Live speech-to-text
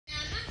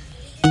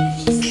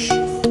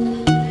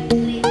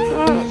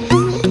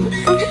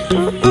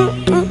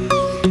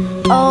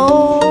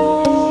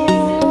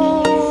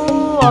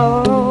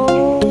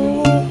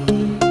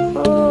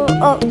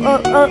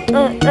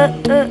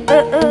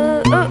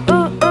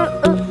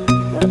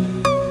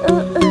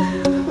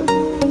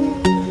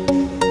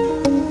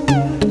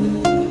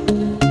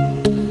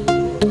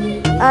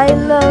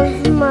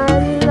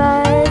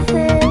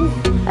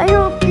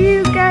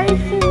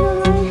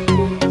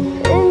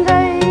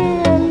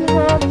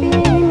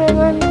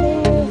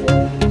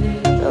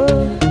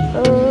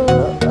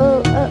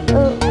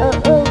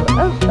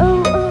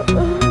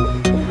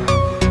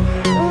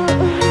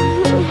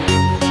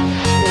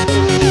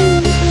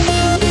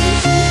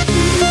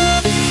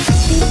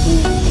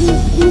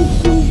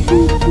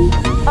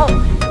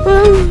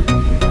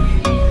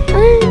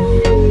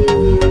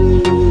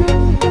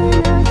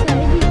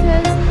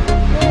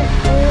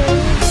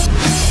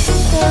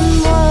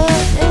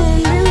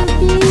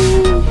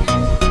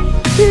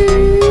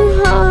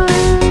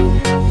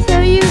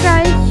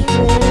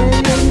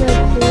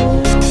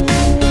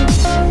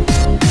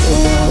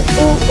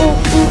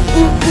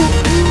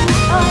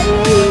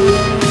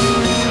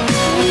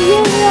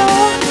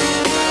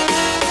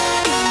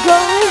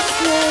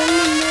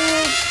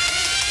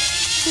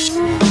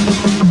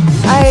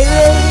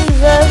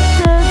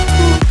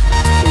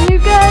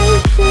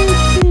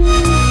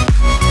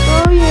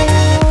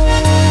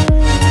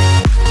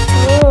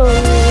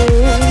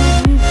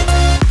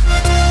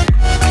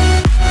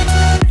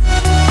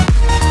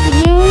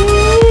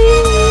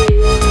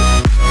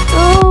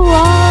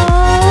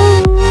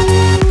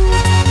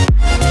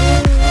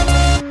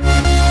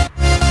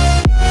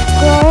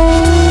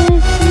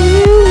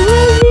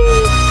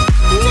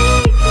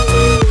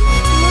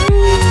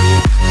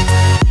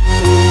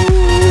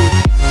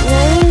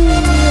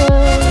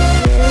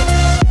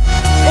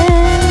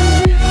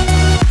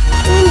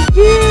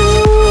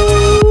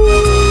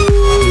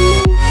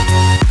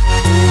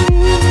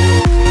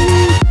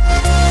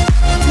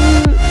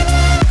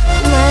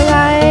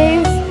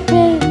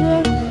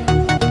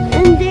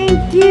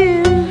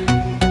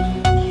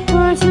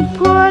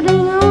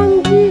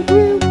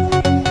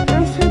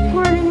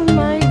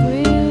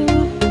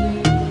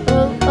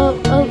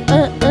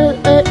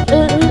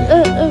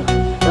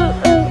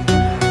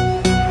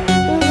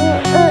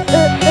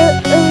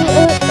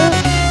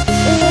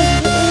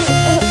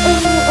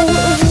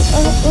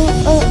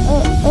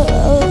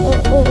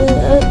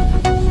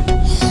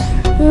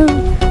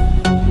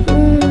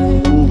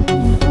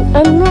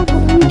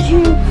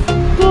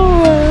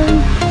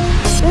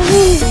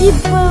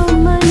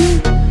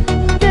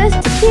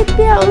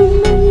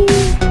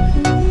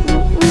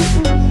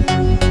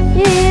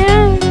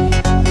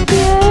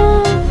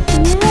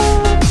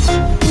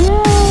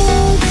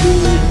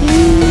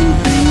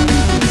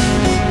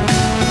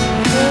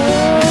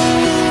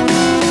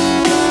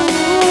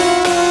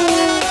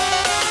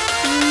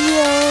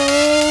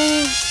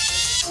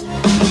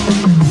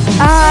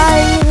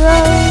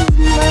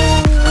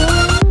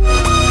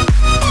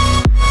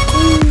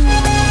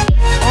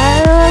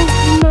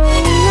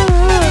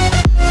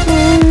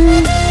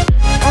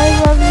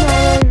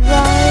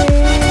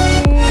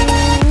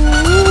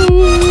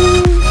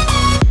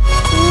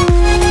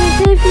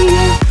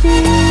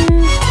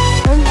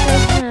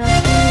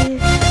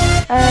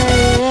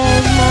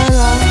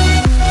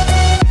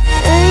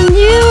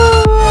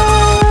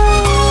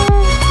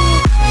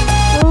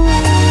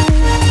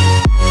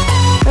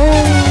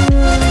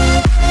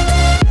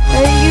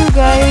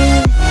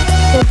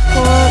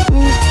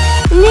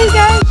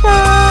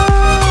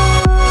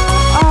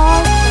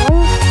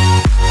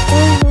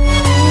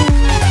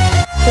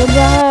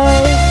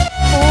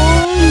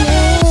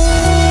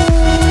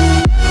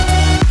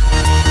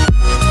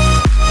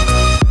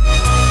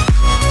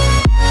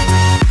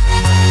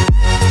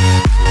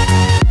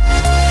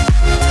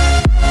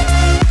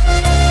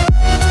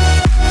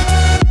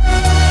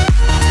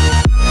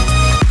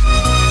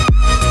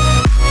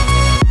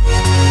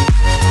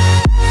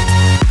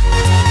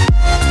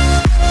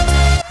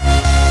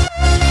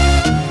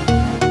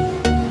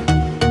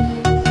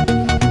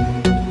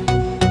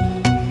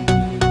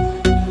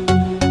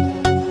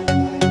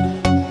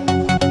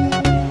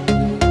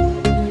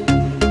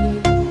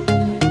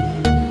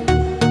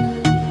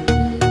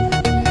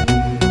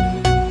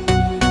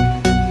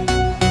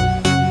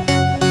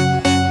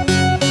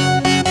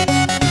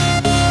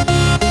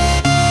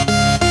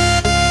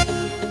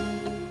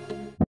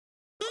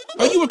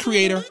Are you a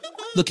creator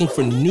looking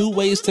for new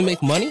ways to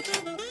make money?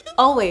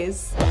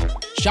 Always.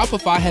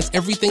 Shopify has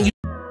everything you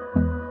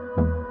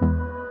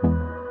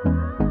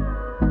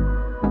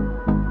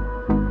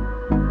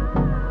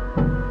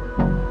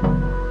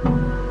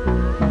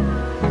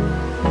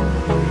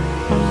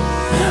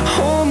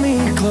Hold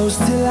me close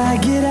till I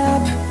get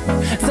up.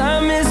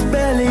 Time is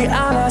barely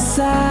on our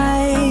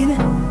side.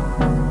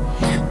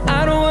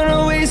 I don't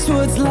wanna waste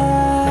what's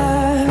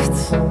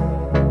left.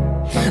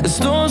 The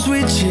storms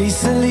we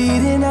chase are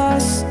leading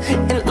us,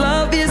 and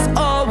love is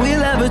all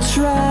we'll ever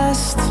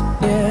trust.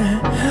 Yeah,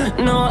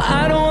 no,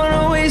 I don't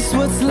wanna waste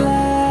what's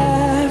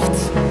left.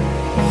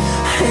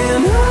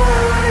 And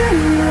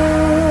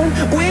on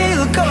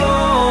we'll go,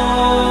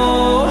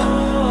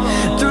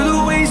 through the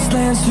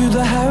wastelands, through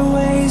the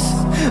highways,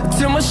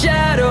 till my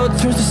shadow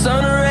turns to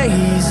sun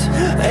rays.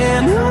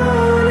 And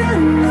on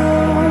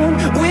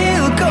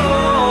we'll go,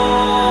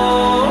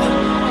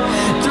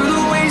 through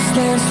the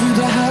wastelands, through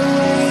the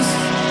highways,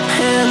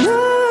 and on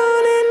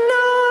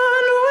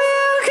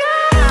we'll go.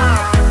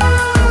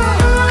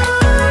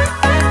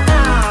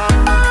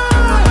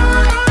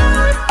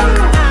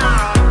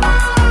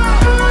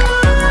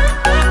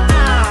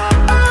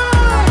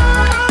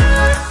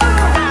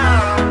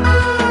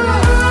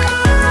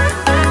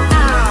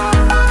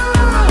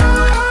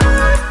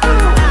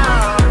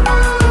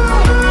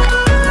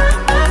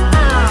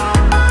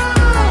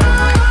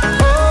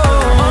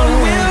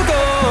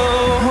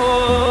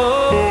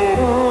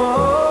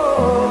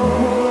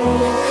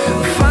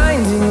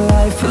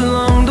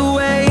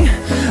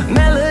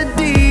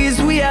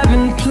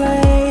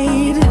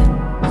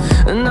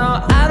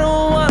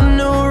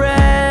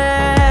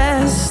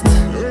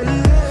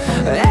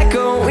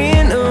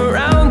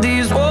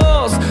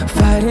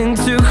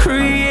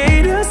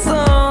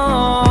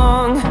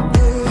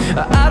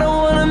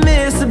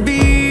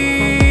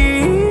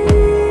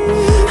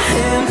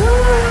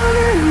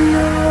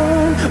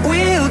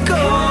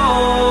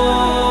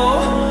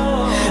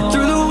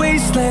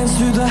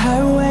 Through the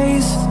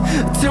highways,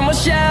 till my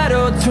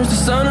shadow turns to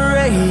sun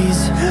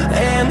rays.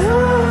 And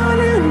on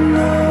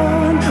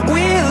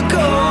we'll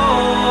go,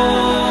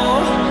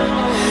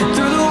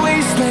 through the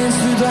wastelands,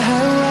 through the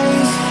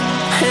highways,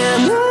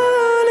 and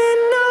on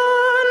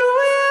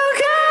we'll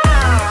go.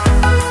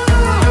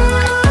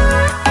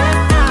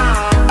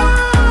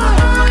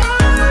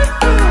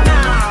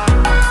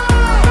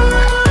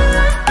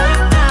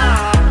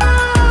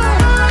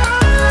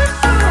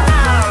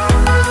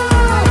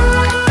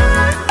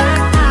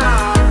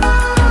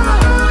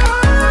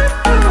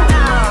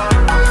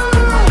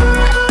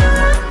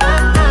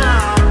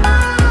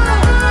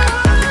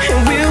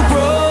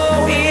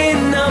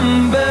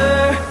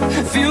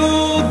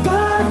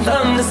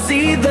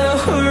 See the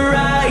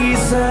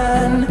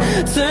horizon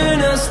turn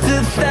us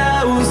to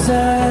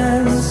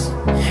thousands,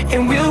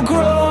 and we'll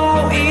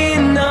grow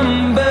in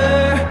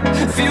number,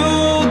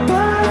 fueled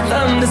by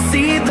them. To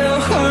see the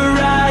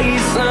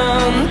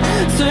horizon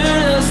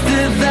turn us to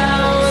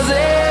thousands,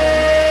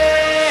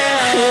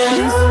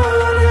 and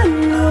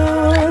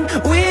on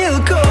we'll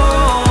go,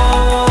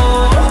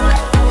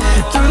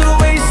 through the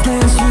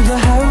wastelands, through the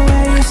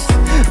highways,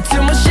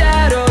 till my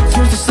shadow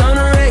turns to sun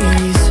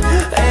rays.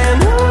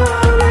 And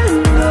on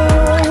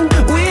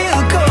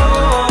we'll go,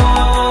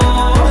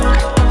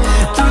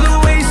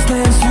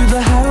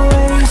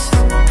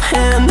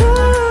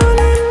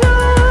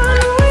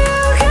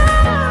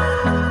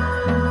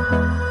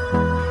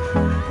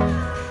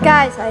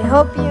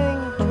 hope you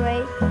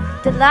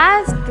enjoyed the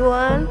last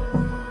one,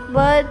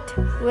 but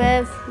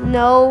with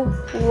no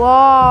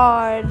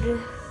words.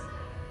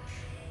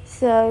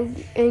 So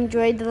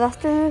enjoy the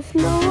last one with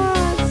no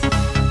words.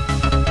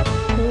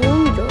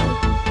 Enjoy.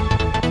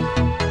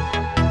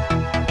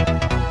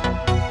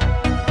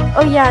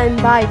 Oh yeah,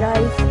 and bye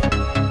guys.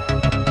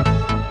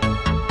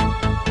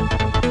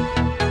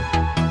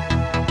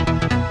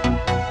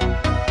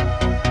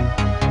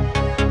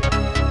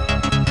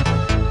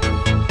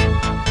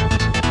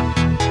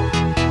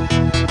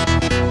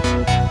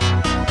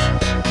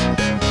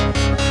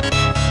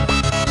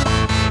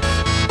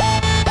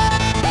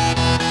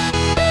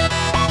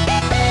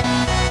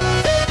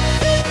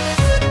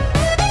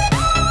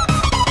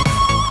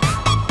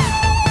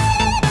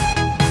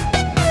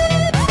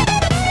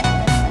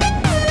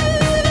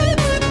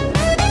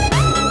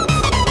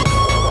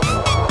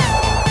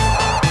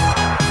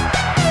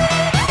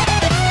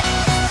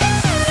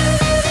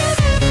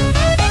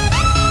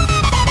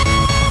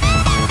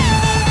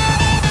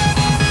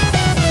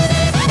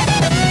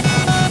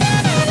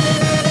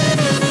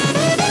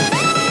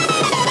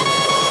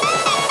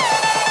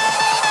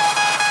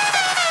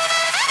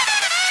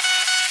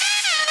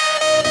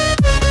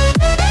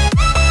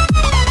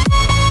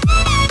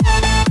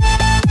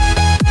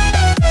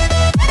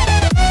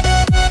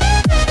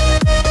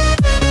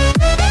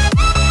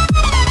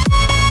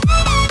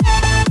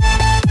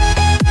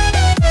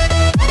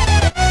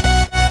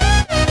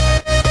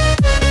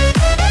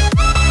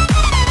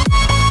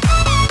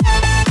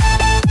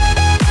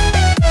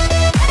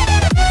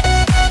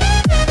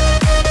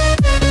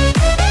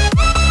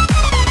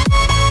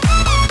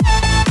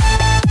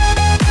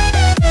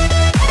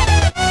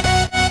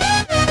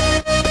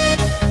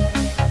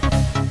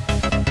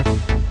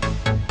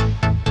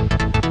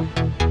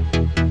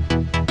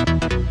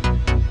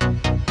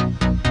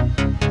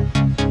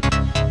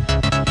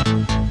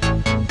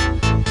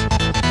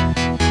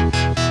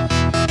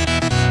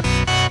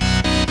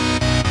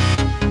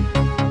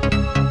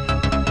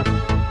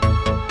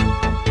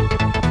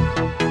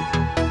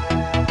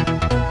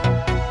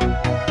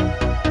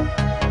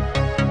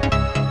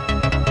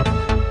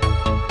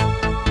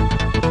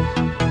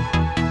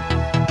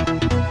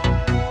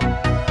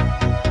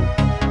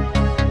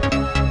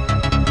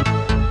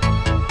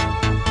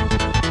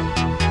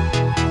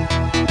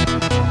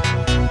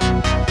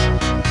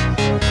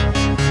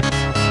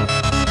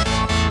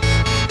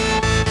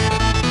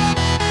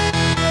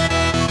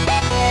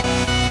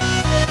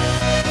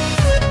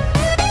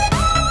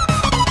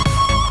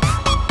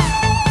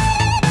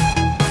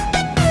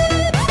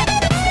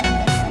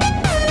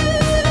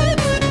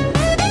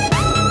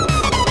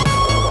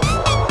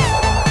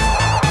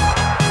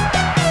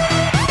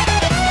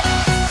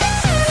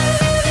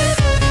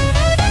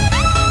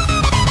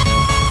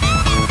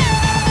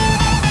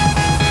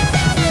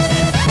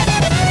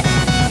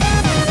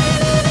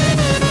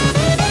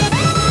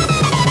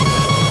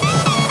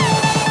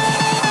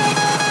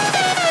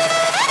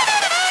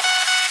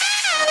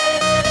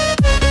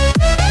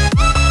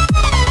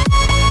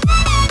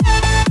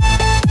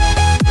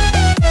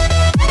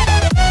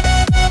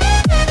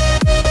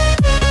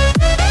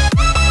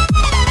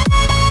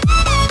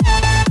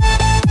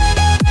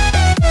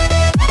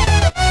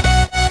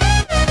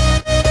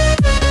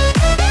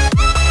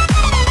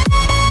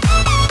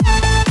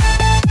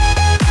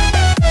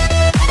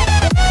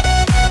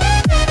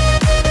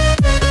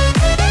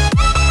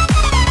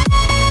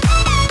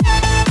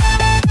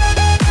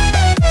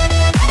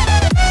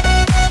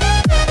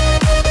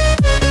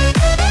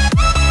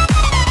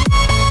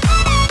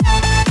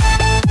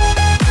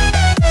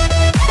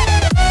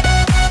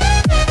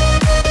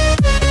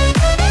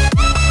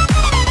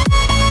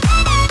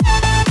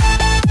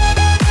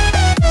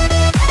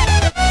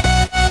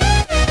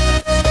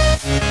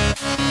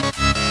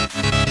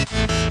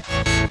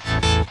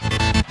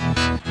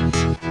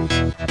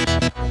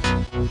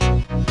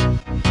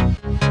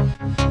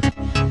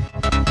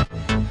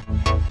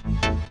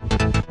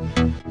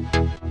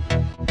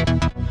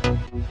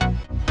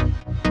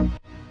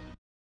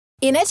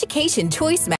 In education, Choice